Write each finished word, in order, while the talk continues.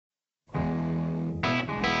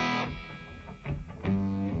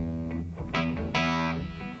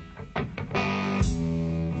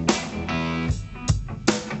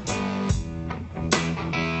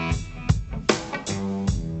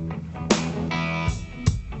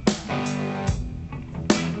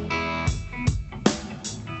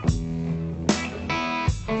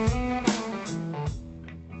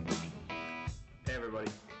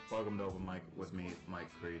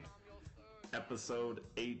Episode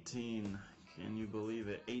 18. Can you believe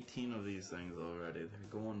it? 18 of these things already. They're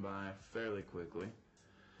going by fairly quickly.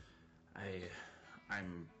 I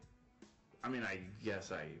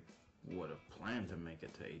guess I would have planned to make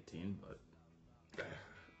it to 18, but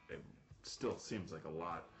it still seems like a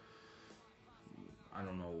lot. I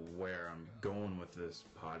don't know where I'm going with this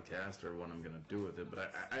podcast or what I'm going to do with it,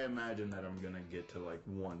 but I imagine that I'm going to get to like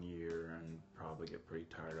 1 year and probably get pretty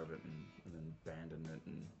tired of it and then abandon it,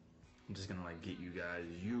 and I'm just going to like get you guys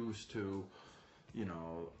used to,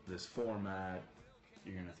 this format.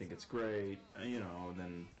 You're going to think it's great,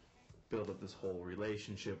 then build up this whole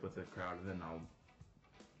relationship with the crowd, and then I'll,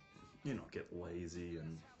 get lazy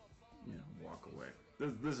and, walk away.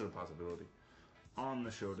 This is a possibility. On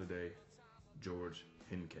the show today, George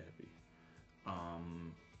Hincapie.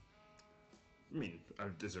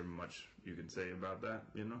 Is there much you can say about that?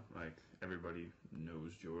 Like everybody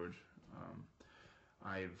knows George.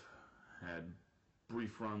 I've had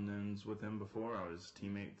brief run-ins with him before. I was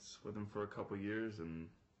teammates with him for a couple years, and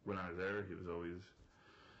when I was there, he was always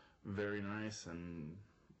very nice and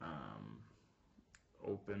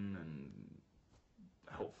open and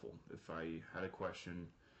helpful. If I had a question,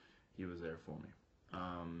 he was there for me.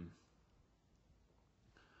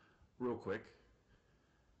 Real quick,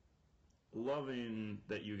 loving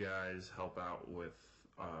that you guys help out with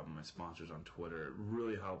my sponsors on Twitter. It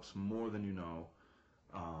really helps more than you know.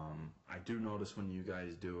 I do notice when you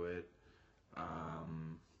guys do it,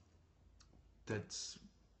 that's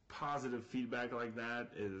positive feedback like that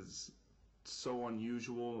is so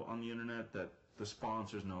unusual on the internet that the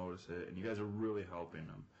sponsors notice it, and you guys are really helping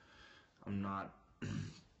them. I'm not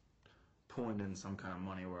pulling in some kind of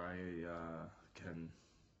money where I can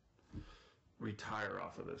retire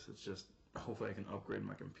off of this. It's just hopefully I can upgrade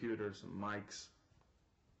my computer, some mics,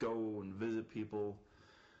 go and visit people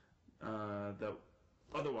that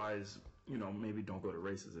otherwise, maybe don't go to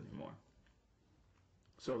races anymore.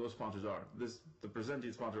 So those sponsors are the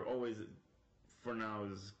presenting sponsor always for now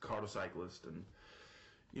is Cardo Cyclist, and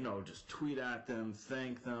just tweet at them,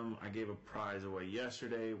 thank them. I gave a prize away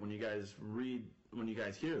yesterday. When you guys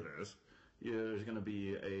hear this, there's going to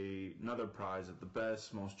be another prize of the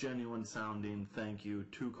best, most genuine sounding thank you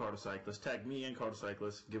to Cardo Cyclist. Tag me and Cardo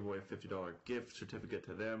Cyclist. Give away a $50 gift certificate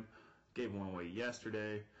to them. Gave one away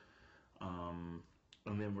yesterday.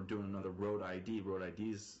 And then we're doing another Road ID. Road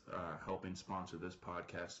ID's helping sponsor this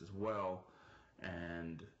podcast as well.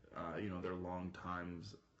 And, they're long-time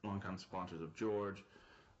sponsors of George.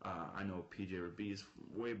 I know PJ Rabiz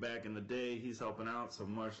way back in the day. He's helping out, so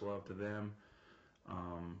much love to them.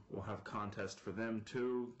 We'll have a contest for them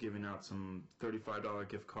too, giving out some $35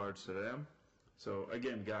 gift cards to them. So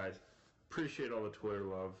again, guys, appreciate all the Twitter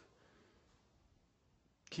love.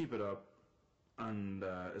 Keep it up, and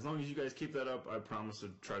as long as you guys keep that up, I promise to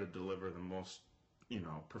try to deliver the most,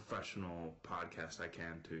 professional podcast I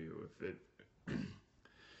can to you.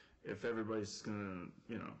 If everybody's gonna,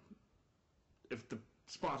 if the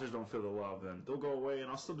sponsors don't feel the love, then they'll go away,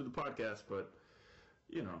 and I'll still do the podcast, but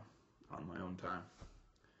on my own time.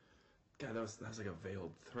 God, that was like a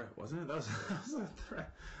veiled threat, wasn't it? That was a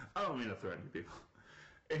threat. I don't mean to threaten people.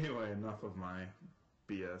 Anyway, enough of my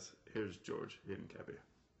BS. Here's George Hincapie.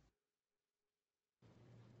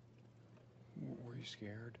 Were you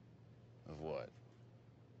scared? Of what?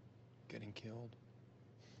 Getting killed?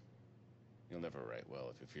 You'll never write well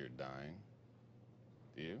if you fear dying.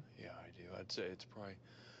 Do you? Yeah, I do. I'd say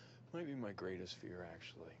might be my greatest fear,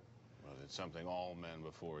 actually. Well, it's something all men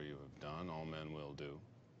before you have done, all men will do.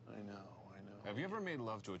 I know. Have you ever made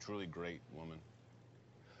love to a truly great woman?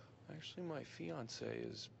 Actually, my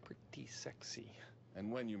fiancée is pretty sexy.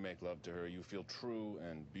 And when you make love to her, you feel true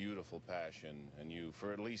and beautiful passion, and you,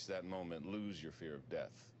 for at least that moment, lose your fear of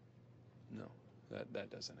death. No, that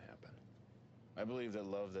doesn't happen. I believe that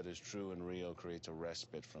love that is true and real creates a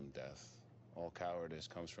respite from death. All cowardice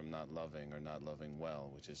comes from not loving or not loving well,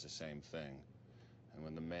 which is the same thing. And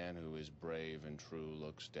when the man who is brave and true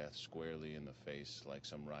looks death squarely in the face, like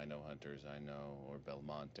some rhino hunters I know, or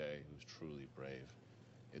Belmonte, who's truly brave,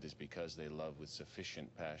 it is because they love with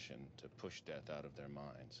sufficient passion to push death out of their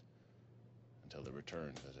minds until it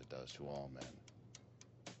returns as it does to all men.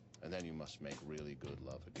 And then you must make really good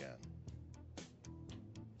love again.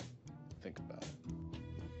 Think about it.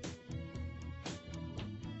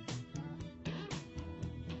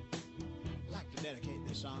 I'd like to dedicate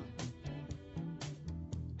this song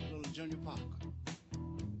to little Junior Parker,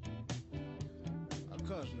 a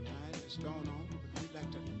cousin of mine that's gone on, but we'd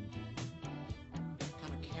like to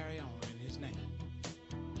kind of carry on in his name.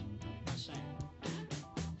 I sang.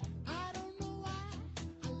 I don't know why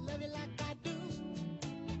I love you like I do,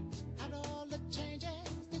 and all the changes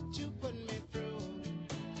that you put me through.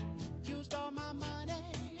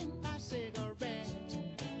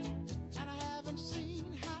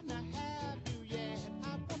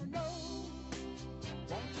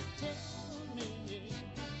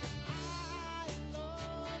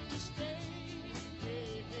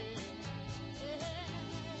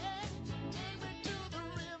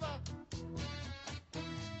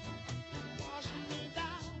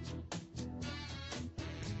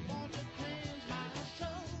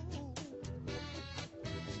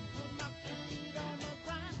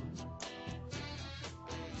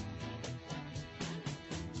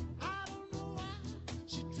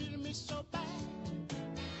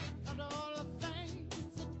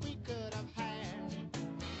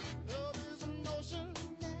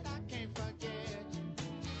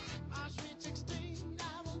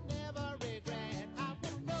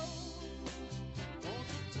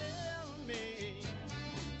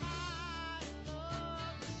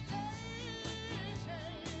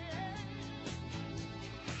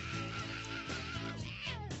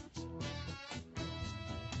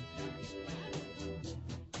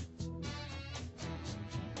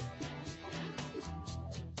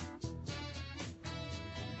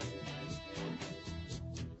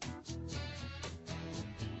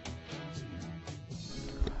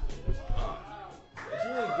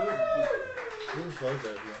 plug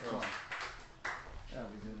that if you want. Yeah,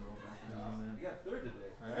 we did roll back. We got third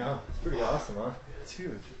today. I know. It's pretty awesome, huh? It's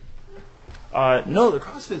huge. No, the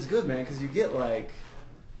CrossFit's good, man, because you get like,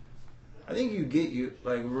 I think you get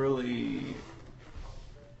like really,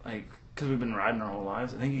 like, because we've been riding our whole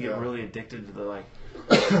lives. I think you get really addicted to the like,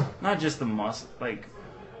 not just the muscle, like,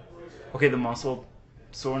 okay, the muscle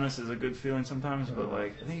soreness is a good feeling sometimes, but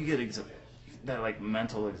like, I think you get that like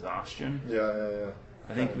mental exhaustion. Yeah.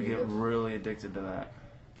 I think we get really addicted to that.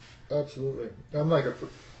 Absolutely. I'm like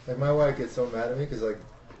my wife gets so mad at me because like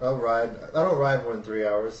I'll ride. I don't ride more than 3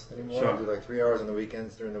 hours anymore. Sure. I'll do like 3 hours on the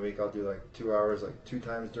weekends. During the week, I'll do like 2 hours, like 2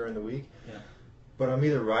 times during the week. Yeah. But I'm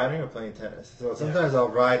either riding or playing tennis. So sometimes I'll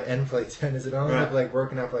ride and play tennis, and I'll end up like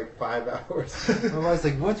working out for like 5 hours. My wife's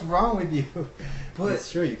like, "What's wrong with you?" But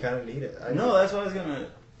it's true. You kind of need it. No, that's what I was gonna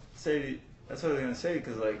say. That's what I was gonna say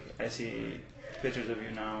because like I see pictures of you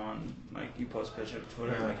now on like you post pictures of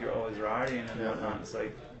Twitter, and, like you're always riding and whatnot. It's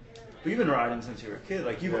like, but you've been riding since you were a kid.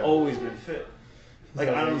 Like you've always been fit. Like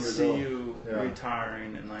I don't see you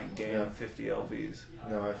retiring and like gaining 50 lbs.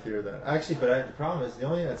 No, I fear that. Actually, but the problem is the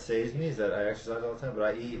only thing that saves me is that I exercise all the time, but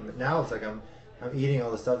I eat. Now it's like I'm eating all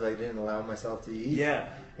the stuff that I didn't allow myself to eat. Yeah.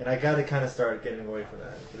 And I got to kind of start getting away from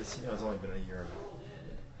that. But it's it's only been a year.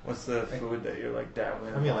 What's the food that you're like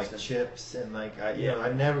dabbling? I mean, like chips and like I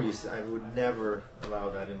would never allow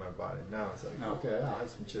that in my body. Now it's like okay, I'll have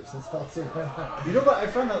some chips and stuff. So why not? You know, but I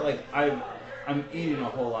found that like I'm eating a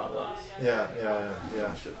whole lot less. Yeah. Yeah,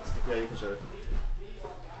 you can shut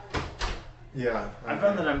it. Yeah. I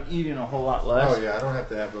found that I'm eating a whole lot less. Oh yeah, I don't have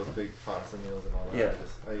to have those big pasta meals and all that. Yeah.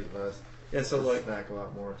 I eat less. Yeah, so like snack a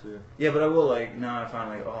lot more too. Yeah, but I will like now I find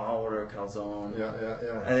like I'll order a calzone.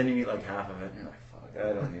 Yeah. And then you eat like half of it, and you're like, fuck,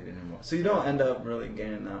 I don't need it anymore. So you don't end up really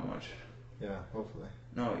gaining that much. Yeah, hopefully.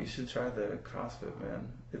 No, you should try the CrossFit, man.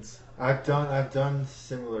 I've done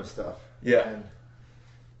similar stuff. Yeah. And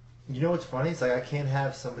you know what's funny? It's like I can't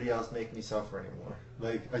have somebody else make me suffer anymore.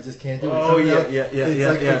 Like I just can't do it. Oh yeah.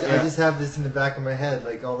 I just have this in the back of my head,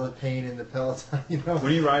 like all the pain in the Peloton. You know.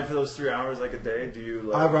 When you ride for those 3 hours like a day, do you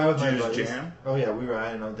like? I ride with my do you buddies. just jam? Oh yeah, we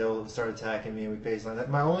ride and they'll start attacking me and we pace line.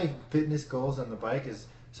 My only fitness goals on the bike is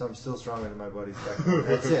so I'm still stronger than my buddies back then.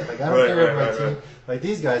 That's it. Like I don't care what my team. Like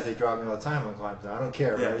these guys, they drop me all the time on climbs. I don't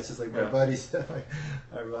care. Right? It's just like my buddies that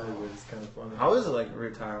I ride with. It's kind of fun. How is it like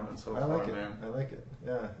retirement so far, like it. man? I like it.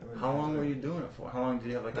 Yeah. How long were you doing it for? How long did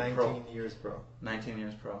you have like 19 a pro? years pro. 19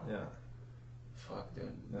 years pro. Yeah. Fuck,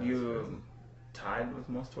 dude. That's You tied with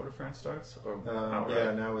most Tour de France starts or outright?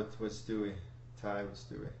 Yeah, now with Stewie. Tied with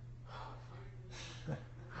Stewie.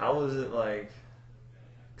 How was it like?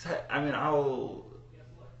 'Cause I mean,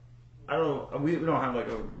 we don't have like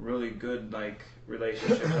a really good like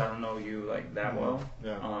relationship. I don't know you like that well.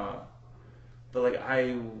 Yeah. But like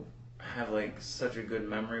I have like such a good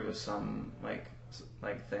memory with some like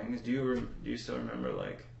things. Do you still remember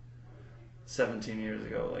like 17 years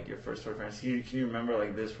ago, like your first Tour de France? Can you remember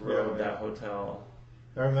like this road, that hotel?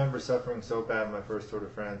 I remember suffering so bad in my first Tour de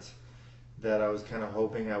France that I was kind of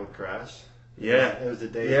hoping I would crash. Yeah. It was the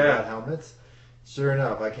day without helmets. Sure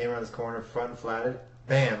enough, I came around this corner, front flatted,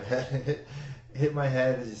 bam, hit my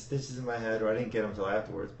head, just stitches in my head, or I didn't get them until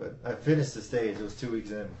afterwards, but I finished the stage. It was 2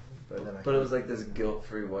 weeks in. But it was like this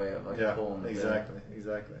guilt-free way of like pulling it.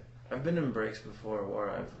 Exactly. I've been in breaks before where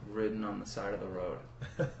I've ridden on the side of the road.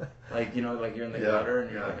 Like, you know, like you're in the gutter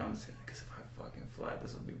and you're like, I'm just gonna, because if I fucking fly,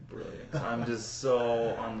 this will be brilliant. I'm just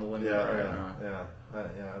so on the limit right now.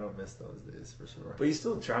 I don't miss those days for sure. But you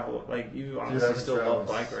still travel, like you honestly still love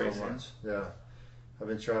bike racing. Much. Yeah. I've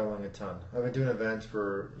been traveling a ton. I've been doing events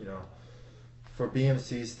for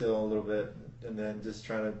BMC still a little bit, and then just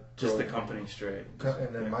trying to just the company straight.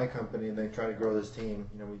 And then my company, and then try to grow this team.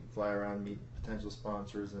 You know, we fly around, meet potential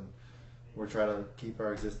sponsors, and we're trying to keep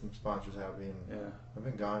our existing sponsors happy. And I've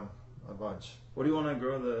been gone a bunch. What do you want to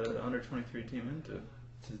grow the under 23 team into?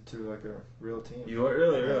 To like a real team. You are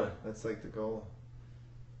really? That's like the goal.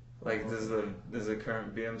 Like does the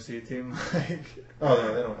current BMC team like? Oh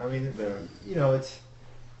no, they don't. I mean, it's.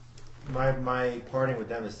 My parting with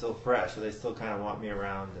them is still fresh, so they still kind of want me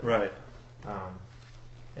around. And, right.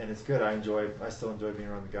 And it's good. I still enjoy being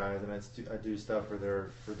around the guys, and I do stuff for their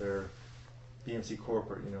BMC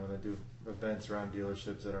corporate, and I do events around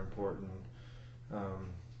dealerships that are important.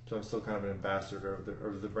 So I'm still kind of an ambassador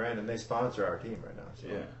of the brand, and they sponsor our team right now. So,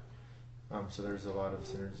 so there's a lot of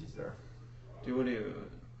synergies there. What are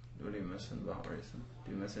you missing about racing?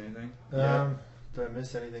 Do you miss anything? Do I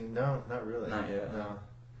miss anything? No, not really. Not yet. No.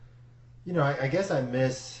 I guess I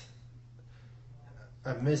miss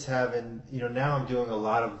having, now I'm doing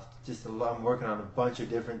I'm working on a bunch of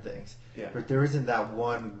different things. Yeah. But there isn't that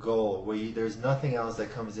one goal where there's nothing else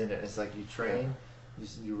that comes in it. It's like you train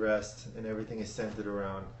you rest, and everything is centered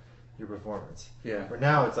around your performance. Yeah. Where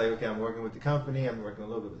now it's like, okay, I'm working with the company, I'm working a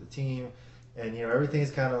little bit with the team, and everything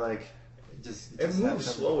is kind of like It moves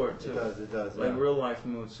slower too. It does. Like yeah. real life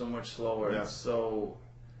moves so much slower. Yeah. It's so,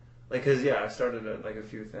 like, cause yeah, I started at like a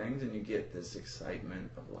few things, and you get this excitement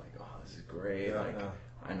of like, oh, this is great. Yeah, like, yeah.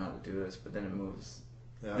 I know how to do this, but then it moves.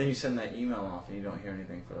 Yeah. Then you send that email off, and you don't hear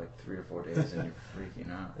anything for like 3 or 4 days, and you're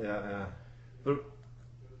freaking out. Yeah. But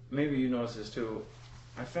maybe you notice this too.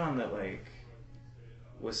 I found that like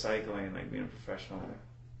with cycling, like being a professional,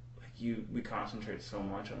 like we concentrate so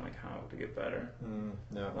much on like how to get better.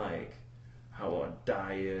 Yeah. Like how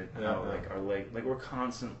diet, Yeah, how yeah. like our like we're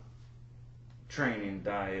constant training,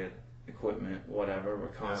 diet, equipment, whatever. We're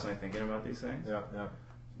constantly thinking about these things. Yeah.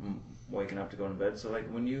 Waking up to go to bed. So like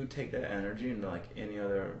when you take that energy into like any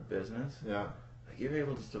other business, Yeah. like you're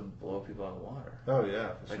able just to blow people out of the water. Oh yeah.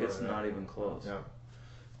 For Like sure, it's yeah. not even close. Yeah.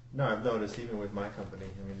 No, I've noticed even with my company.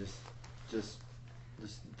 I mean, just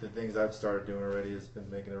the things I've started doing already has been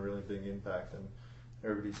making a really big impact, and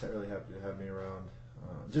everybody's really happy to have me around.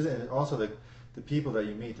 And also the people that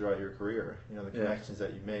you meet throughout your career. The Yeah. connections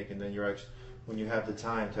that you make, and then you're actually when you have the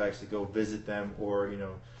time to actually go visit them or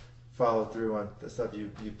follow through on the stuff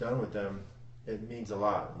you've done with them. It means a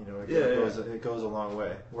lot. It goes a long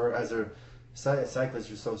way. Whereas a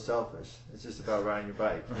cyclists are so selfish. It's just about riding your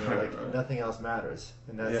bike. Like nothing else matters,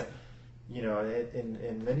 and that's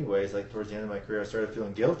in many ways, like towards the end of my career, I started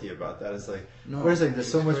feeling guilty about that. It's like, there's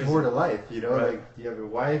so much more to life. Right. Like you have a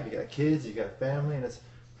wife, you got kids, you got family, and it's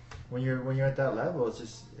when you're at that level, it's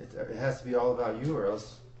just it has to be all about you, or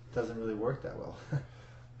else it doesn't really work that well.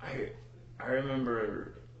 I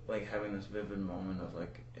remember like having this vivid moment of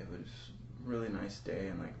like it was a really nice day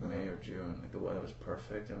in like May or June, like the weather was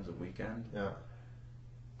perfect, it was a weekend. Yeah.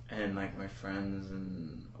 And like my friends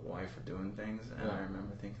and wife were doing things, and Yeah. I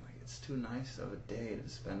remember thinking like it's too nice of a day to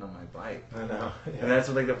spend on my bike. I know. And that's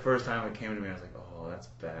like the first time it came to me. I was like, oh, that's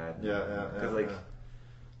bad. Yeah. 'Cause, like,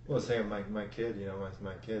 Well, same with my kid.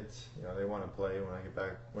 My kids. they want to play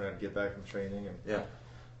when I get back from training, and yeah,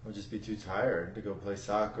 I'll just be too tired to go play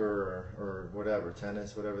soccer or whatever,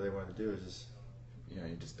 tennis, whatever they want to do. Is just you're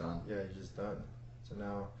just done. you're just done. So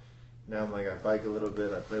now I'm like I bike a little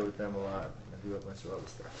bit. I play with them a lot. I do a bunch of other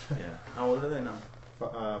stuff. Yeah. How old are they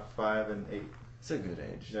now? 5 and 8. It's a good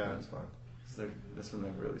age. Yeah, it's fun. That's when they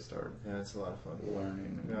really start Yeah, it's a lot of fun.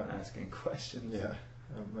 learning and Yeah. asking questions. Yeah,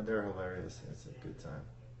 they're hilarious. It's a good time.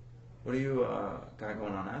 What do you got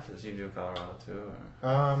going on after this? You do Colorado too? Or?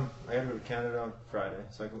 I gotta go to Canada on Friday,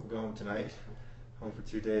 so I can go home tonight. Home for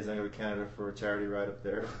 2 days. I go to Canada for a charity ride up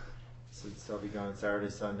there. So I'll be gone Saturday,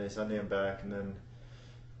 Sunday. Sunday I'm back, and then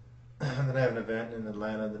I have an event in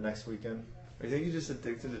Atlanta the next weekend. I think you're just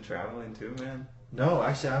addicted to traveling too, man. No,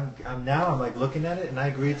 actually, I'm like looking at it, and I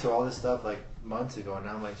agreed to all this stuff like months ago, and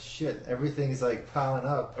now I'm like, shit, everything's like piling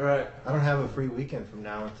up. Right. I don't have a free weekend from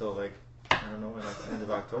now until like I don't know when, like the end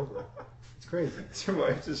of October. It's crazy. Is your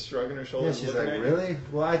wife just shrugging her Yeah, shoulders? she's looking like, at you? really?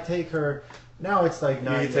 Well, I take her. Now it's like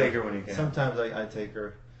not. You take her when you can. Sometimes I take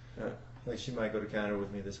her. Yeah. Like she might go to Canada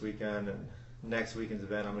with me this weekend, and next weekend's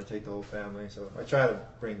event I'm gonna take the whole family. So I try to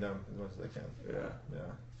bring them as much as I can. Yeah.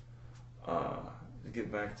 Yeah. To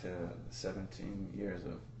get back to 17 years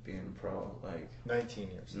of being a pro, like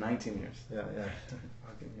 19 years. 19 years. Yeah.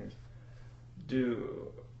 Fucking years.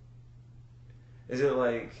 Is it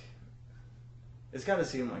like? It's got to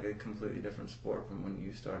seem like a completely different sport from when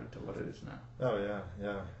you started to what it is now. Oh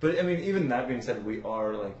yeah. But I mean, even that being said, we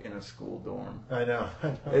are like in a school dorm. I know.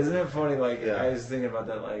 Isn't it funny? Like Yeah. I was thinking about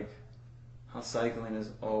that, like how cycling is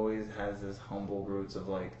always has this humble roots of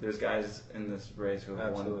like there's guys in this race who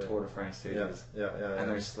have won Absolutely. Tour de France stages, Yeah.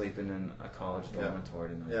 and they're sleeping in a college Yeah. dormitory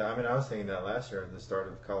tonight. Yeah, I mean, I was thinking that last year at the start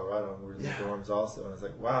of Colorado, we were in Yeah. the dorms also, and I was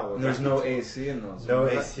like, wow. Well, And there's no AC in those. No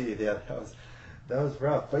rooms. AC. Yeah, that was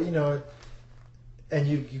rough. But and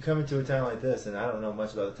you come into a town like this, and I don't know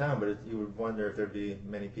much about the town, but you would wonder if there'd be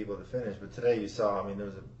many people to finish. But today you saw, I mean, there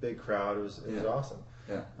was a big crowd. It was Yeah. awesome.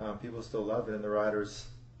 Yeah. People still love it, and the riders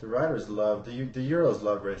love the Euros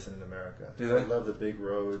love racing in America. Do they? love the big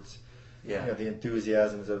roads. Yeah. The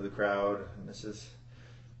enthusiasms of the crowd, and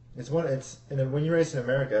and when you race in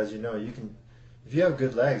America, as you know, you can. If you have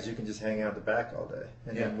good legs, you can just hang out the back all day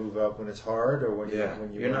and then move up when it's hard or when You're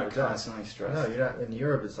want not to die. constantly stressed. No, you're not. In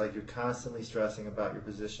Europe, it's like you're constantly stressing about your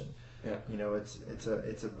position. Yeah. It's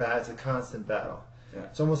a constant battle. Yeah.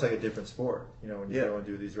 It's almost like a different sport. When you Yeah. go and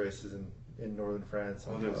do these races in northern France.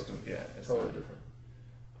 Well, and it's Belgium. it's totally not- different.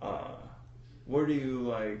 Where do you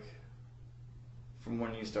like? From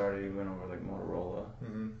when you started, you went over like Motorola,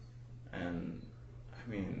 Mm-hmm. and I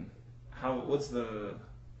mean, what's the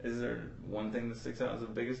is there one thing that sticks out as the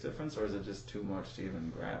biggest difference, or is it just too much to even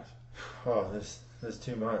grasp? Oh, there's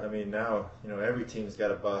too much. I mean, now every team's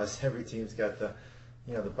got a bus. Every team's got the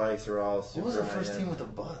bikes are all super. What was the first high-end. team with a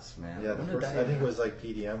bus, man? Yeah, When the did first, that I think it even- was like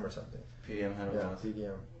PDM or something. PDM had a Yeah, bus.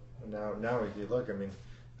 PDM. And now if you look, I mean,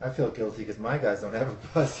 I feel guilty because my guys don't have a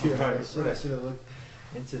bus here. Right, I should have looked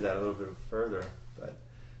into that a little bit further. But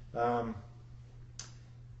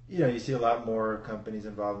you see a lot more companies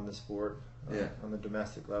involved in the sport. Yeah. On the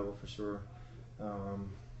domestic level for sure.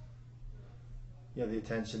 The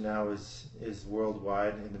attention now is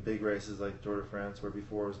worldwide in the big races like Tour de France, where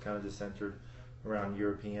before it was kind of just centered around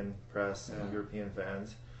European press and Yeah. European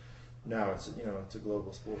fans. Now it's it's a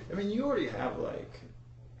global sport. I mean, you already have like.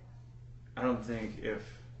 I don't think it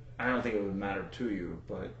would matter to you,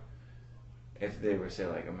 but if they were say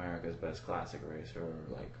like America's best classic racer,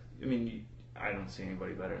 or like, I mean, I don't see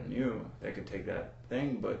anybody better than you that could take that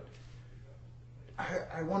thing, but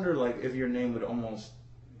I wonder like if your name would almost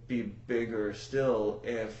be bigger still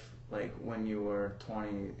if like when you were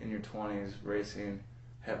in your 20s racing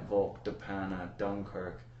Het Volk, Depana,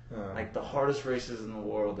 Dunkirk, like the hardest races in the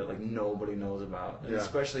world that like nobody knows about, and Yeah.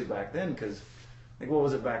 especially back then, because like what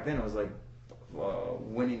was it back then? It was like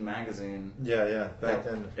Winning Magazine. Yeah, back that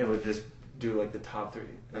then. it would just do like the top 3.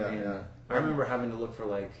 Yeah. I remember having to look for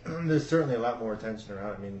like There's certainly a lot more attention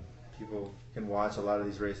around. I mean, people can watch a lot of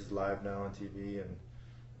these races live now on TV, and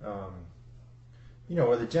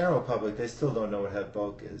where the general public, they still don't know what Het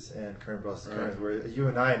Volk is and Kern Brussels Right. Kearns. Where you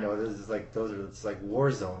and I know those is like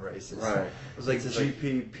war zone races. It was like It's just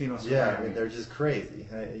GP Pinot Yeah, Cerami. I mean they're just crazy.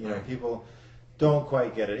 Right. People don't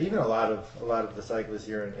quite get it. Even a lot of the cyclists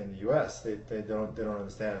here in the U.S. they don't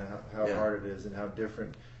understand how Yeah. hard it is and how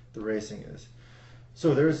different the racing is.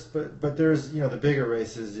 So there's the bigger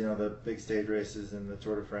races, the big stage races and the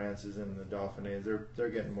Tour de France's and the Dauphiné. They're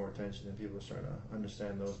getting more attention and people are starting to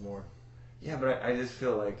understand those more. Yeah, but I just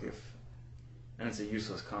feel like and it's a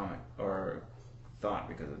useless comment or thought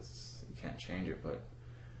because you can't change it, but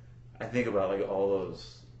I think about like all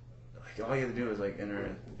those, like all you have to do is like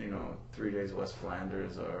enter, 3 days West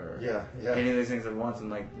Flanders or Yeah. any of these things at once, and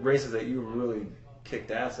like races that you really kicked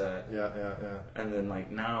ass at, Yeah. and then like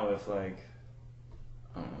now if like,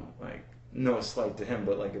 I don't know, like no slight to him,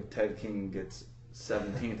 but like if Ted King gets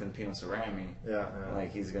 17th in Pinot Cerami, Yeah.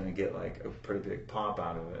 like he's gonna get like a pretty big pop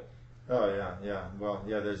out of it. Oh yeah. Well,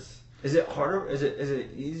 yeah. There's. Is it harder? Is it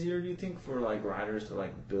easier? Do you think for like riders to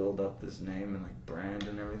like build up this name and like brand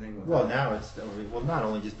and everything? Well, now it's not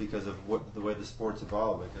only just because of the way the sport's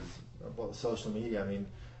evolved, because social media. I mean,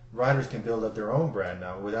 riders can build up their own brand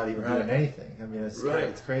now without even Right. doing anything. I mean, Right.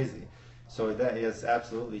 it's crazy. So that has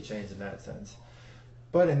absolutely changed in that sense.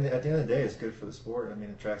 But at the end of the day, it's good for the sport. I mean,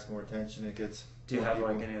 it attracts more attention. It gets. Do you more have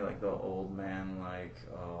people. like any like the old man like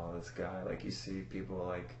this guy like you see people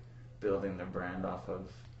like building their brand off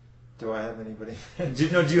of? Do I have anybody? Do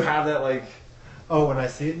you have that like? Oh, when I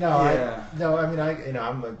see it, no, Yeah. I mean,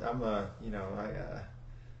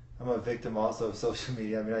 I'm a victim also of social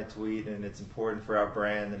media. I mean, I tweet, and it's important for our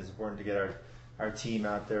brand, and it's important to get our team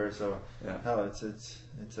out there. So, Yeah. hell, it's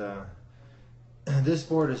this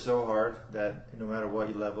sport is so hard that no matter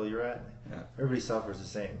what level you're at, Yeah. everybody suffers the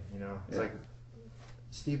same. It's Yeah. like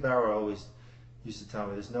Steve Bauer always used to tell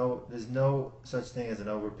me, there's no such thing as an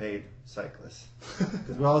overpaid cyclist,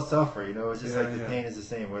 because we all suffer. It's just Yeah, like the yeah. pain is the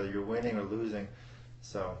same whether you're winning or losing.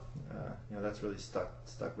 So, that's really stuck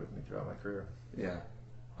with me throughout my career. Yeah.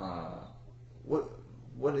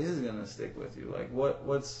 What is gonna stick with you? Like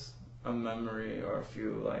what's a memory or a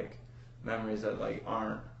few like memories that like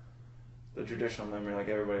aren't the traditional memory? Like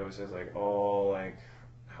everybody always says like like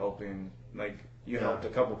helping, like you Yeah. helped a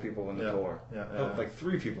couple people win the Yeah. tour. Yeah, Helped yeah. like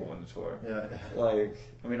 3 people win the tour. Yeah. Like,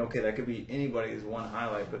 I mean, okay, that could be anybody's one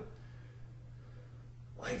highlight, but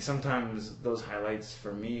like sometimes those highlights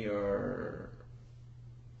for me are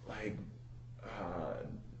like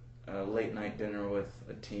a late night dinner with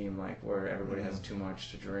a team, like where everybody has too much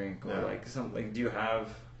to drink, or Yeah. like something. Like, do you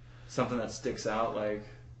have something that sticks out? Like,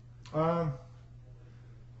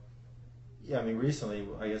 Yeah, I mean, recently,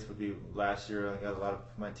 I guess would be last year. I got a lot of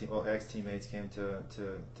my ex-teammates came to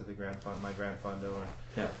the my Gran Fondo,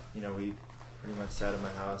 and we pretty much sat in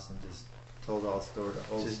my house and just told old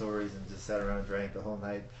stories and just sat around and drank the whole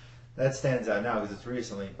night. That stands out now because it's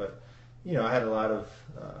recently, but I had a lot of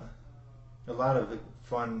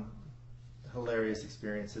fun, hilarious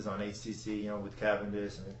experiences on HCC. With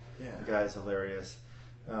Cavendish, and the guy's hilarious.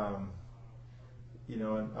 On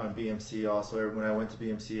BMC also, when I went to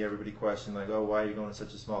BMC, everybody questioned like, oh, why are you going to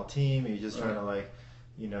such a small team? Are you just trying to like,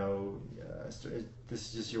 this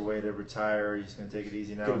is just your way to retire? You're just going to take it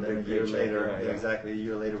easy now? Get a And then big a year paycheck, later, right, yeah. exactly, a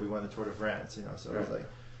year later, we won the Tour de France. So it was like,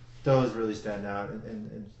 those really stand out.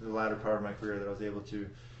 And the latter part of my career, that I was able to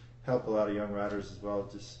help a lot of young riders as well,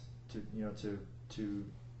 just to to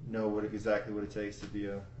know exactly what it takes to be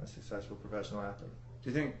a successful professional athlete. Do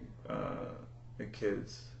you think the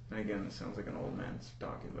kids, and again, it sounds like an old man's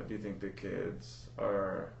talking, but do you think the kids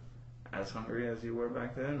are as hungry as you were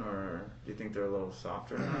back then, or do you think they're a little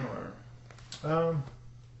softer now, or?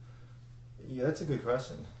 Yeah, that's a good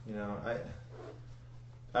question. You know,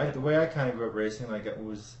 I the way I kind of grew up racing, like I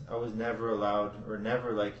was never allowed, or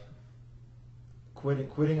never like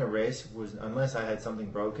quitting a race was, unless I had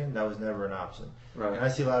something broken, that was never an option. Right. And I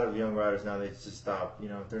see a lot of young riders now, they just stop. You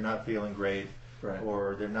know, if they're not feeling great, Right.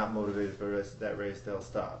 or they're not motivated for that race, they'll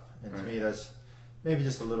stop. And to Right. me, that's maybe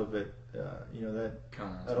just a little bit, you know, that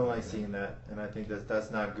I don't like seeing that, and I think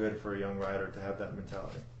that's not good for a young rider to have that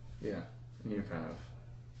mentality. Yeah, and you kind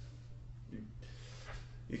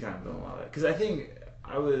of don't allow that, because I think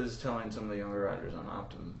I was telling some of the younger riders on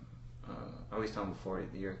Optum, I always tell them before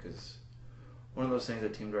the year, because one of those things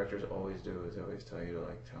that team directors always do is they always tell you to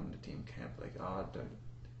like tell them to team camp, like, oh,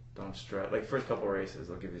 don't stress. Like first couple races,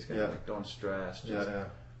 they'll give you this kind of like, don't stress, just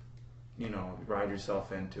you know, ride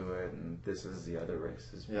yourself into it, and this is the other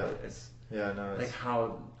races. Yeah. But it's no, like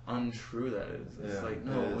how untrue that is. It's like,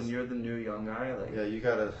 no, when you're the new young guy, like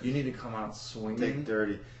you need to come out swinging. Take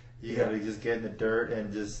dirty. You gotta just get in the dirt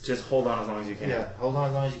and just hold on as long as you can. Yeah, hold on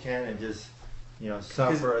as long as you can, and just, you know,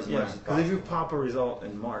 suffer as much as possible. Because if you pop a result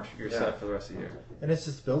in March, you're set for the rest of the year. And it's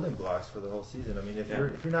just building blocks for the whole season. I mean, if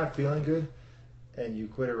you're not feeling good and you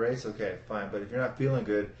quit a race, okay, fine. But if you're not feeling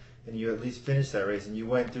good and you at least finish that race and you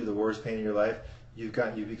went through the worst pain of your life, you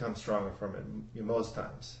become stronger from it most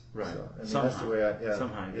times. Right. So, I mean, that's the way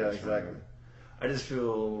somehow you get stronger.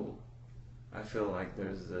 Exactly. I feel like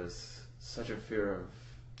there's such a fear of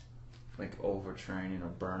like overtraining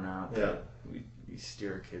or burnout that we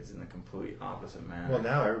steer kids in the complete opposite manner. Well,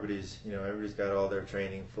 now everybody's got all their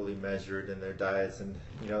training fully measured and their diets, and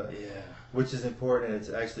which is important.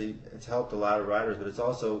 It's helped a lot of riders, but it's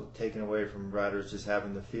also taken away from riders just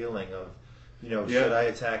having the feeling of, should I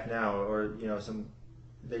attack now, or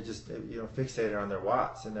they just fixated on their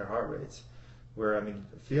watts and their heart rates, where I mean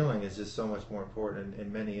feeling is just so much more important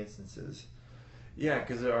in many instances. Yeah,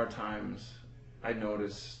 because there are times I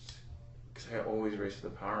noticed. Because I always raced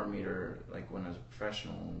with a power meter, like when I was a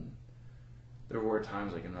professional, and there were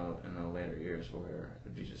times like in the later years where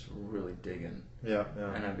it'd be just really digging. Yeah.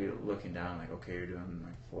 And I'd be looking down like, okay, you're doing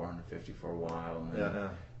like 450 for a while, and then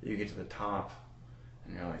you get to the top,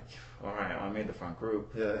 and you're like, all right, well, I made the front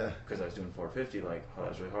group. Because I was doing 450, like, oh,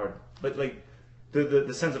 that was really hard. But like,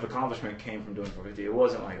 the sense of accomplishment came from doing 450. It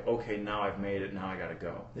wasn't like, okay, now I've made it, now I gotta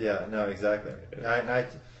go. Yeah, no, exactly.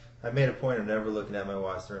 I made a point of never looking at my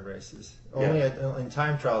watch during races. Only in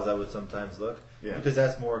time trials I would sometimes look, because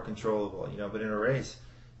that's more controllable, But in a race,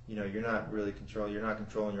 you're not really you're not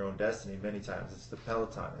controlling your own destiny many times. It's the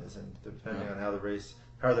peloton is, and depending on how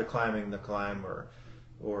they're climbing the climb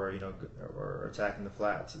or attacking the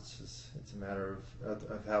flats, it's a matter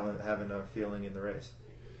of having a feeling in the race.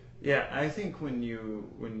 Yeah, I think when you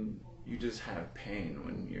just have pain,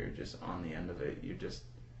 when you're just on the end of it,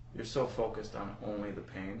 you're so focused on only the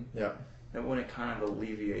pain. Yeah. That when it kind of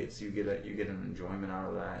alleviates, you get an enjoyment out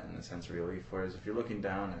of that and a sense of relief. Whereas if you're looking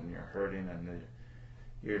down and you're hurting and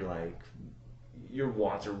you're like, your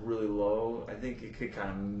watts are really low, I think it could kind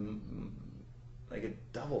of like it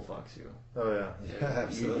double fucks you. Oh yeah,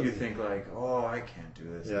 absolutely. You think like, oh, I can't do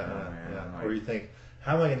this. Man. Like, or you think,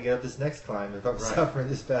 how am I going to get up this next climb if I'm suffering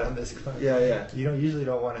this bad on this climb? Yeah. You usually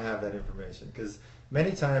don't want to have that information, because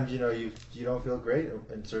many times, you don't feel great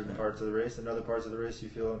in certain parts of the race, and other parts of the race you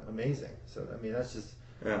feel amazing. So I mean, that's just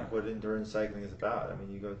what endurance cycling is about. I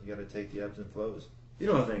mean, you got to take the ebbs and flows. You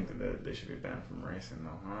don't think that they should be banned from racing,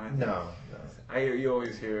 though, huh? No. You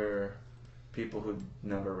always hear people who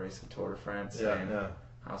never raced the Tour de France saying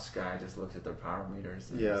how Sky just looks at their power meters.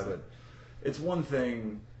 But it's one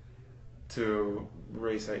thing to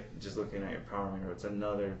race just looking at your power meter. It's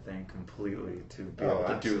another thing completely to be able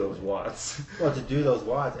to do those watts. Well, to do those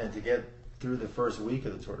watts and to get through the first week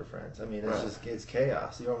of the Tour de France. I mean, it's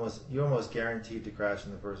chaos. You're almost guaranteed to crash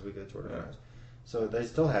in the first week of the Tour de France. So they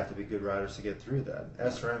still have to be good riders to get through that.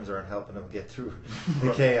 SRMs aren't helping them get through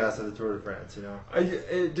the chaos of the Tour de France.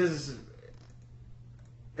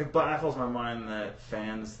 It baffles my mind that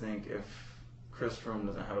fans think if Chris Froome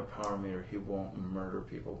doesn't have a power meter, he won't murder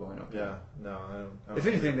people going up there. Yeah, no, I don't. If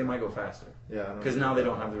anything, they might go faster. Yeah, because now they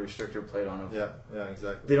don't have the restrictor plate on them. Yeah,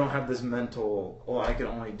 exactly. They don't have this mental, I can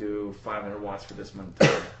only do 500 watts for this month.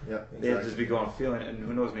 Exactly. They'd just be going feeling it, and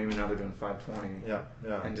who knows, maybe now they're doing 520.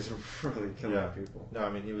 Yeah. And just really killing people. No, I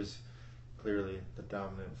mean, he was clearly the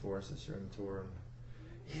dominant force this year in the Tour. And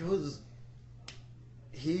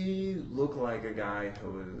He looked like a guy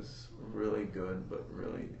who was really good, but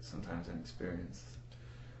really sometimes inexperienced.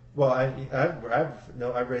 Well,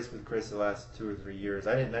 I've raced with Chris the last 2 or 3 years.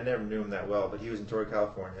 I never knew him that well, but he was in Torrey,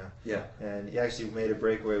 California. Yeah. And he actually made a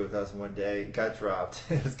breakaway with us one day. Got dropped.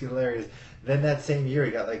 It was hilarious. Then that same year,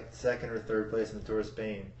 he got like second or third place in the Tour of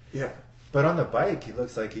Spain. Yeah. But on the bike, he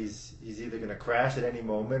looks like he's either going to crash at any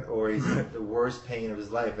moment or he's in the worst pain of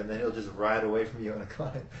his life, and then he'll just ride away from you on a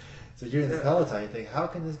climb. So you're in the peloton, you think, how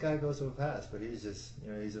can this guy go so fast? But he's just,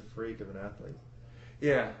 he's a freak of an athlete.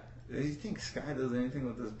 Yeah. Do you think Sky does anything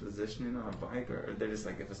with his positioning on a bike, or they're just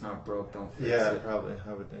like, if it's not broke, don't fix Yeah, it? probably.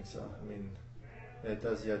 I would think so. I mean, it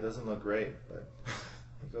does. Yeah, it doesn't look great, but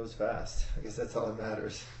it goes fast. I guess that's all that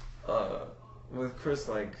matters. With Chris,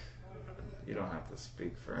 like, you don't have to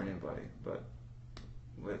speak for anybody, but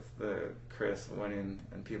with the Chris winning,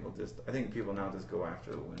 and I think people now just go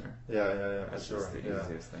after the winner. Yeah. That's sure. just the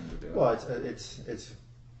easiest thing to do. Well,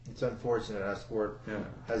 it's unfortunate our sport Yeah.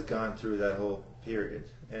 has gone through that whole period,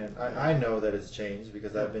 and I know that it's changed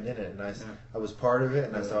because I've been in it and I was part of it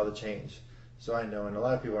and I saw the change. So I know, and a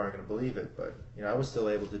lot of people aren't going to believe it, but I was still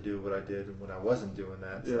able to do what I did when I wasn't doing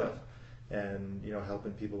that stuff, and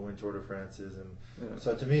helping people win Tour de France's, and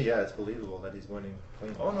so to me, it's believable that he's winning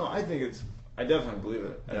clean. Oh no, I definitely believe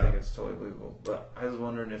it. I think it's totally believable. But I was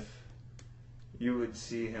wondering if you would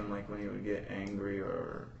see him like when he would get angry,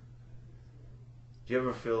 or do you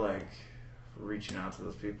ever feel like reaching out to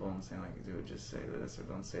those people and saying like, dude, just say this or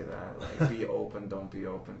don't say that, like be open, don't be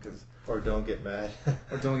open, or don't get mad,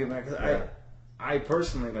 because I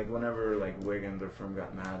personally, like, whenever like Wiggins or Froome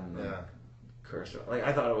got mad and cursed, like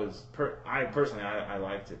I thought it was I personally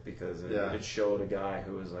liked it because it showed a guy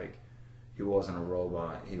who was like, he wasn't a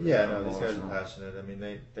robot. He was these guys are passionate. I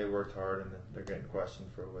mean, they worked hard and they're getting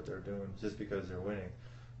questioned for what they're doing just because they're winning.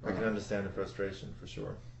 I can understand the frustration for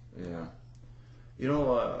sure. Yeah.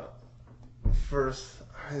 First,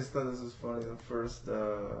 I just thought this was funny. The first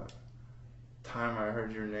time I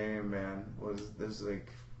heard your name, man, was this like,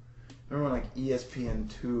 remember when like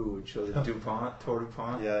ESPN2 would show the DuPont, Tour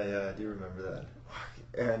DuPont? Yeah, I do remember that.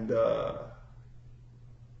 And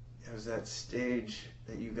it was that stage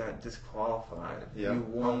that you got disqualified. Yeah. You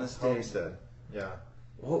won the stage. Homestead. Yeah.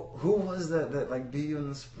 Who was that like beat you in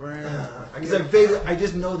the sprint? Because I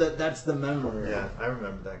just know that's the memory. Yeah, I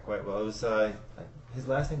remember that quite well. It was his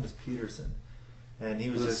last name was Peterson, and he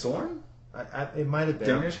was just Sorn? It might have been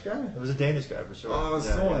Danish guy. It was a Danish guy for sure. Oh, it was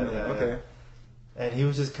Sorn. Okay. And he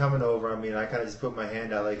was just coming over. I mean, I kind of just put my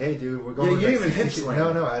hand out, like, "Hey, dude, we're going." Yeah, you to didn't even hit slam.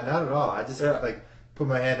 No, not at all. I just like put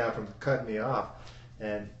my hand out from cutting me off,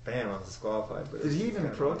 and bam, I was disqualified. But did he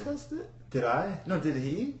even protest it? Did I? No, did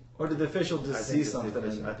he? Or did the official just see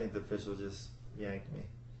something? I think the official just yanked me.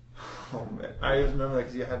 Oh man, I remember that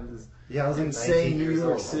because you had this I was insane like New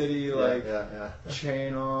York City yeah.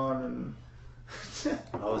 chain on, and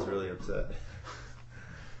I was really upset.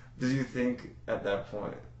 Did you think at that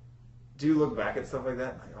point? Do you look back at stuff like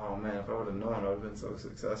that? Like, oh man, if I would have known, I would have been so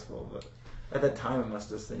successful. But at that time, it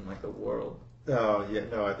must have seemed like the world. Oh yeah,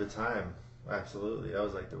 no. At the time, absolutely, I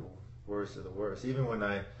was like the worst of the worst. Even when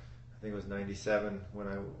I think it was '97 when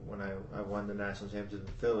I won the national championship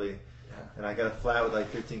in Philly, and I got a flat with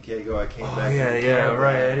like 15K to go. I came back.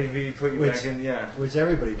 Right. Eddie V put you back in, which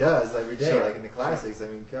everybody does every day, Sure. like in the classics. I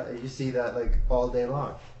mean, you see that like all day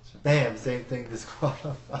long. Bam, same thing,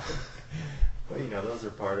 disqualified. But those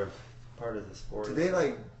are part of the sport. Did they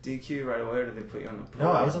like DQ right away, or did they put you on the podium?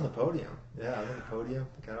 No, I was on the podium. Yeah, I was on the podium.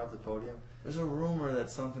 Got off the podium. There's a rumor that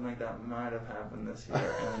something like that might have happened this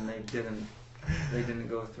year, and they didn't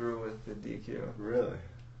go through with the DQ. Really?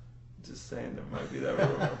 Just saying, there might be that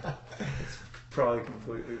rumor. It's probably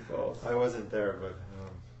completely false. I wasn't there, but.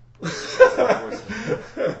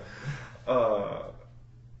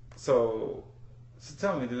 So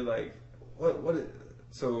tell me, dude, like,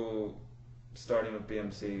 so starting with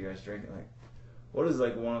BMC, you guys drinking, like, what is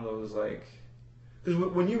like one of those like, because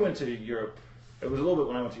when you went to Europe, it was a little bit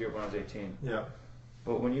when I went to Europe when I was 18. Yeah.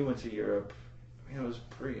 But when you went to Europe, I mean, it was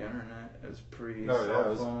pre-internet, it was pre-cell it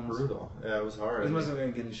was phones. brutal. Yeah, it was hard. It must have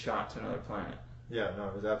been getting shot to another planet. Yeah, no,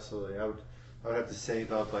 it was absolutely. I would have to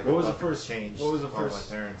save up like. What was a the first change? What was the for first?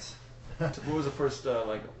 My parents. What was the first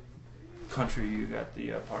like country you got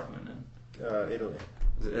the apartment in? Italy.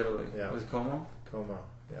 Was it Italy? Yeah. Was it Como? Como.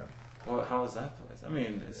 Yeah. Well, how was that place? I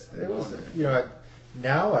mean, It was.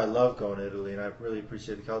 Now I love going to Italy, and I really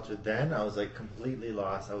appreciate the culture. Then I was like completely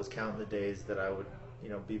lost. I was counting the days that I would,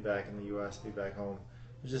 be back in the U.S., be back home.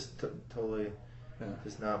 It was just totally,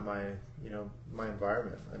 just not my, my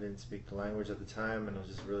environment. I didn't speak the language at the time, and I was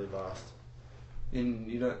just really lost.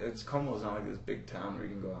 And you know, it's Como's not like this big town where you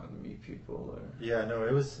can go out and meet people. Or Yeah, no,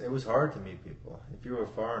 it was hard to meet people. If you were a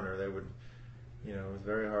foreigner, they would, you know, it was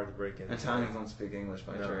very hard to break in. Italians don't speak English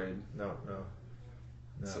by trade. No.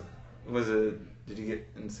 So, was it? Did you get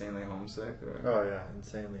insanely homesick? Or? Oh yeah,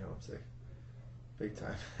 insanely homesick, big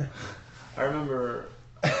time. I remember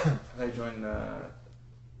I joined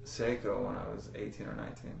Seiko when I was 18 or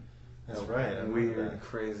 19. That's right. I remember Weird, that.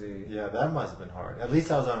 crazy. Yeah, that must have been hard. At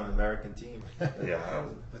least I was on an American team. Yeah,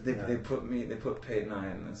 but they Yeah. put Peyton and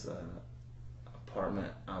I in this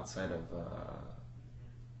apartment outside of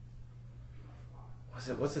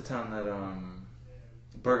what's the town that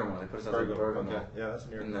Bergamo. They put us outside Bergamo. Okay. Yeah, that's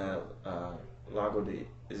near. In the Lago di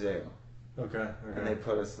Iseo. Okay. And they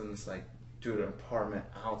put us in this like an apartment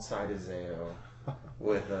outside Iseo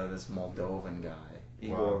with this Moldovan guy,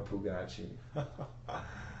 Igor Wow. Pugacci.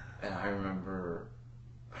 And I remember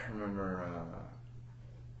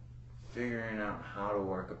figuring out how to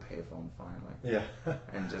work a payphone finally. Yeah.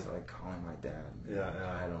 And just like calling my dad. Yeah.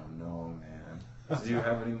 I don't know, man. Did you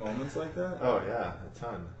have any moments like that? Oh yeah, a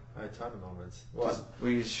ton. I had a ton of moments. Well, Just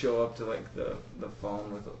where you show up to like the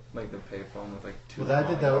phone with like the payphone with like two. I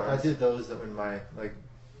did that. I hours. did those in my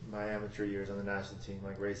amateur years on the national team,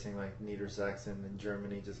 like racing like Niedersachsen in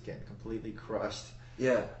Germany, just getting completely crushed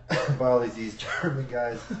Yeah. by all these East German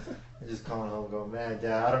guys, and just calling home, going, "Man,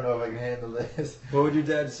 Dad, I don't know if I can handle this." What would your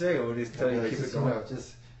dad say? What would he tell I'd be you? like, Keep just, it going.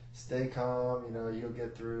 just stay calm. You know, you'll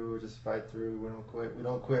get through. Just fight through. We don't quit. We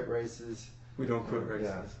don't quit races. We don't quit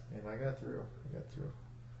races. Yeah, and I got through.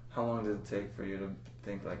 How long did it take for you to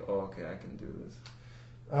think like, oh, okay, I can do this?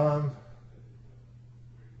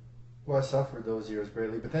 Well, I suffered those years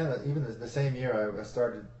greatly, but then even the same year, I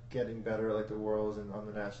started getting better at like the worlds and on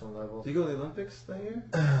the national level. Did you go to the Olympics that year?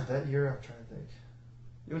 That year, I'm trying to think.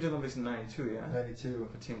 You went to the Olympics in '92, yeah? '92.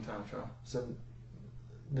 For team time trial. So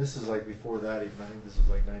this is like before that even. I think this was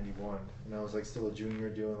like '91, and I was like still a junior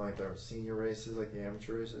doing like the senior races, like the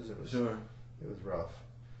amateur races. It was rough.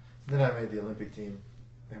 Then I made the Olympic team,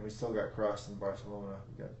 and we still got crushed in Barcelona.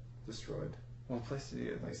 We got destroyed. What place did you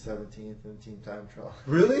get? Like 17th in team time trial.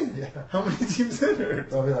 Really? Yeah. How many teams entered?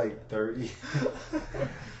 Probably like 30.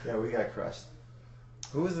 Yeah, we got crushed.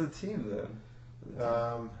 Who was the team then?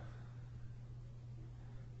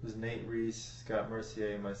 It was Nate Reese, Scott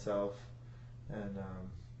Mercier, myself, and I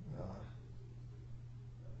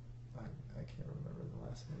can't remember the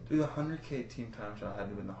last name. Dude, the 100K team time trial had to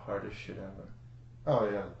have been the hardest shit ever. Oh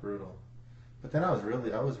yeah, brutal. But then I was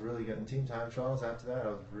really good in team time trials. After that, I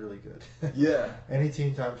was really good. Yeah. Any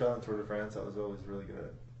team time trial in Tour de France, I was always really good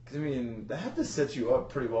at. Because, I mean, they have to set you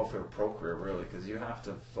up pretty well for a pro career, really, because you have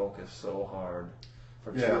to focus so hard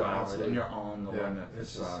for 2 Yeah, hours, absolutely. and you're on the Yeah, limit for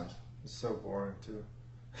it's 2 just- hours. It's so boring too.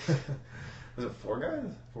 Was it 4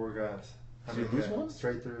 guys? 4 guys. Did you lose one?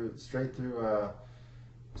 Straight through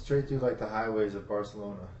like the highways of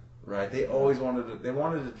Barcelona. Right. They always wanted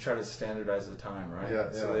to try to standardize the time, right?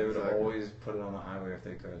 Yeah, So yeah, they would exactly. always put it on the highway if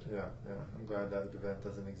they could. Yeah. I'm glad that event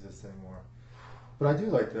doesn't exist anymore. But I do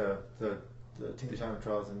like the team time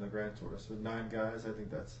trials in the Grand Tours with 9 guys. I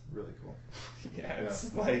think that's really cool. Yeah,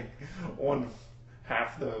 it's like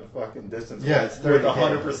half the fucking distance. Yeah, it's 30 with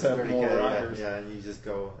 100% more riders. Yeah, and you just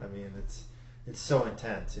go. I mean, it's so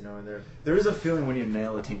intense, you know. And There is a feeling when you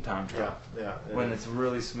nail a team time trial. yeah. When it's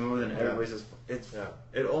really smooth and everybody's just, Yeah.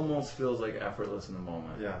 it almost feels like effortless in the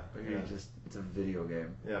moment. Yeah, But you yeah. just, it's a video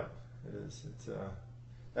game. Yeah, it is. It's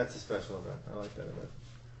that's a special event. I like that event.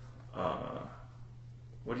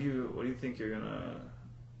 What do you think you're gonna?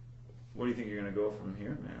 Where do you think you're gonna go from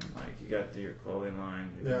here, man? Like you got your clothing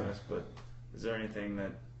line, you Yeah. this, but is there anything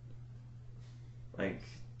that, like,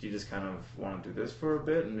 do you just kind of want to do this for a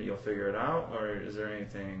bit and you'll figure it out, or is there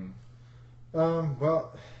anything?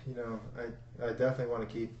 Well, you know, I definitely want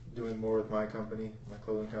to keep doing more with my company, my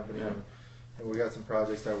clothing company, Yeah. and we got some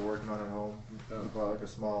projects that we're working on at home. Yeah. We bought like a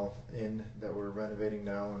small inn that we're renovating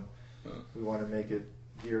now, and Yeah. we want to make it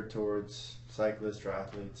geared towards cyclists,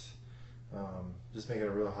 triathletes. Just make it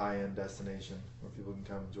a real high-end destination where people can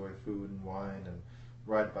come enjoy food and wine and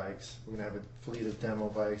ride bikes. We're gonna have a fleet of demo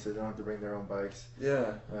bikes. They don't have to bring their own bikes.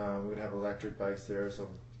 Yeah. We're gonna have electric bikes there, so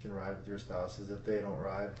you can ride with your spouses if they don't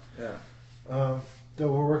ride. Yeah.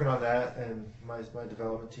 So we're working on that, and my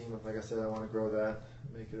development team. Like I said, I want to grow that,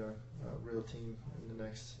 make it a real team in the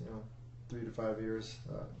next 3 to 5 years.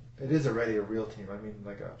 It is already a real team. I mean,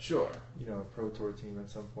 like a Sure. a pro tour team at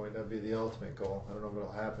some point. That'd be the ultimate goal. I don't know if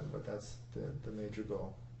it'll happen, but that's the major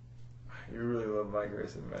goal. You really love bike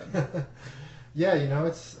racing, man. Yeah,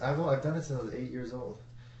 I've done it since I was 8 years old,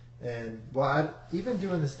 and even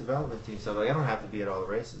doing this development team stuff. Like I don't have to be at all the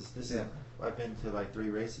races. Yeah. I've been to like 3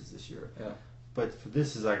 races this year. Yeah. but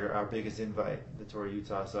this is like our biggest invite, the Tour of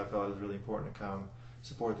Utah. So I felt it was really important to come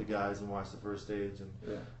support the guys and watch the first stage.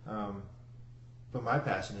 And but my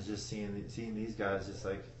passion is just seeing these guys just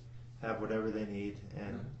like have whatever they need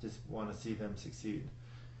and just want to see them succeed.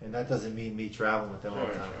 And that doesn't mean me traveling with them all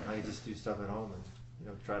the time. I just do stuff at home and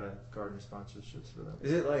try to garner sponsorships for them.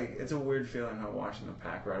 Is it like it's a weird feeling how watching the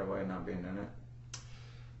pack right away and not being in it?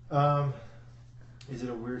 Is it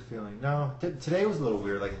a weird feeling? No. Today was a little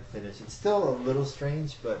weird, like the finish. It's still a little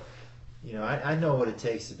strange, but I know what it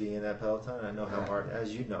takes to be in that peloton. I know how hard,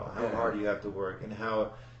 as you know, how hard you have to work and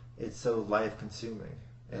how it's so life consuming.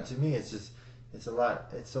 And to me, it's a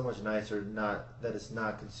lot. It's so much nicer that it's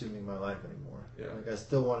not consuming my life anymore. Like I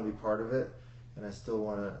still want to be part of it, and I still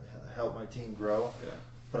want to help my team grow.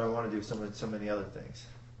 But I want to do so many other things.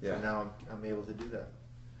 And now I'm able to do that.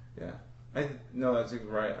 No, that's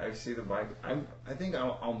right. I see the bike. I think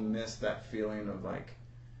I'll miss that feeling of like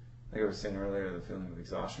I was saying earlier, the feeling of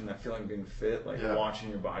exhaustion, that feeling of being fit, like watching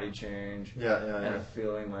your body change, and a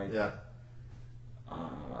feeling like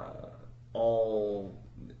all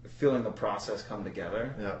feeling the process come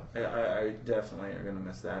together. I definitely are gonna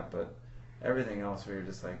miss that, but everything else where you're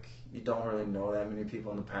just like you don't really know that many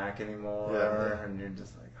people in the pack anymore, and you're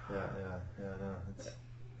just like no,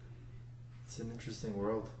 it's an interesting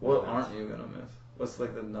world. What aren't you gonna miss? What's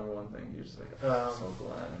like the number one thing you're just like I'm so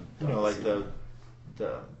glad? Like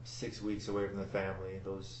the 6 weeks away from the family,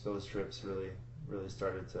 those trips really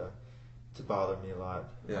started to bother me a lot.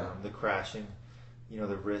 The crashing,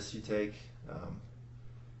 the risks you take,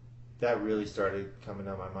 that really started coming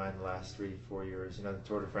on my mind the last 3-4 years. The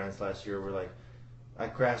Tour de France last year, I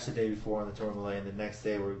crashed the day before on the Tour of Malay, and the next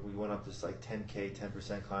day we went up this like 10K,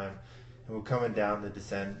 10% climb, and we're coming down the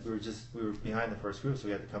descent. We were behind the first group, so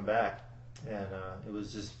we had to come back, and it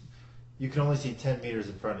was just, you could only see 10 meters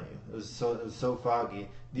in front of you. It was so foggy.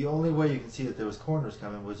 The only way you could see that there was corners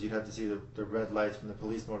coming was you'd have to see the red lights from the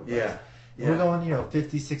police motorbikes. We're going,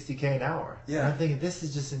 50, 60K an hour. And I'm thinking, this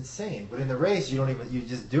is just insane. But in the race, you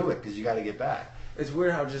just do it because you got to get back. It's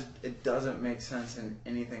weird how it doesn't make sense in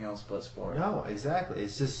anything else but sport. No, exactly.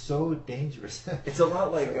 It's just so dangerous. It's a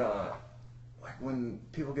lot like when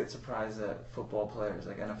people get surprised at football players,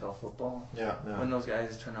 like NFL football. When those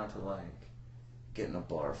guys turn out to like get in a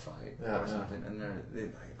bar fight or something, and they're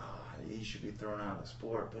like, he should be thrown out of the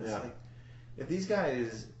sport. But it's like, if these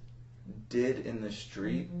guys did in the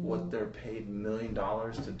street what they're paid $1 million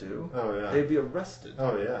to do, they'd be arrested.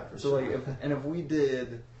 For sure. Like,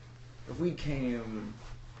 if we came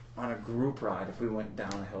on a group ride, if we went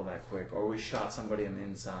downhill that quick, or we shot somebody on the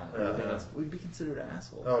inside, we'd be considered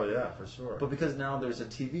assholes. For sure. But because now there's a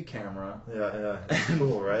TV camera, it's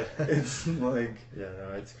cool, right? It's like,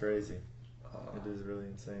 it's crazy. It is really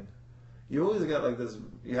insane. You always got like this.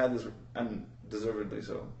 You had this, and deservedly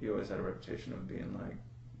so. You always had a reputation of being like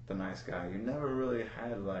the nice guy. You never really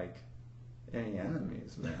had like any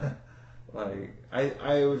enemies, man. Like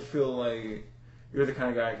I would feel like you're the kind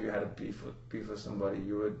of guy, if you had a beef with somebody,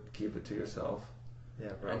 you would keep it to yourself.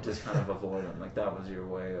 Probably. And just kind of avoid them. Like that was your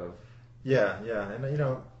way of. And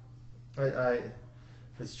I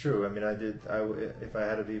it's true. I mean, if I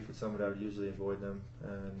had a beef with somebody, I would usually avoid them.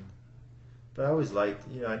 But I always liked,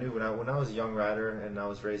 I knew when I was a young rider and I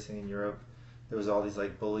was racing in Europe, there was all these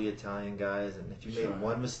like bully Italian guys, and if you made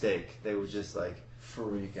one mistake, they would just like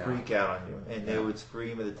freak out on you, and they would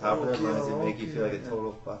scream at the top of their lungs and make you feel like a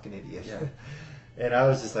total fucking idiot. And I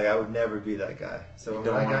was just like, I would never be that guy. So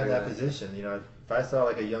when I got in that position, if I saw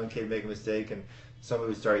like a young kid make a mistake and somebody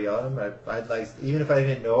would start yelling at him, I'd like, even if I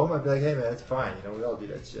didn't know him, I'd be like, hey man, it's fine. We all do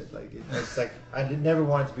that shit. Like it's like I never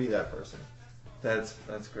wanted to be that person. That's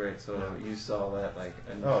great. So you saw that like,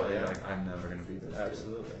 and like, I'm never gonna be this.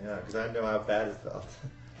 Absolutely, because I know how bad it felt.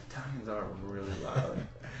 Italians are really loud.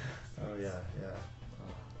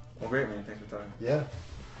 Well, great, man. Thanks for talking. Yeah.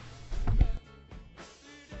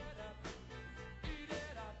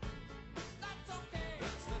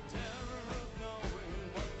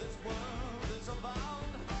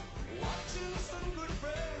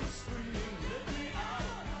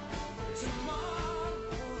 Tomorrow,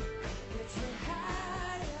 get you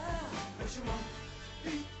higher, but you won't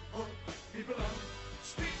be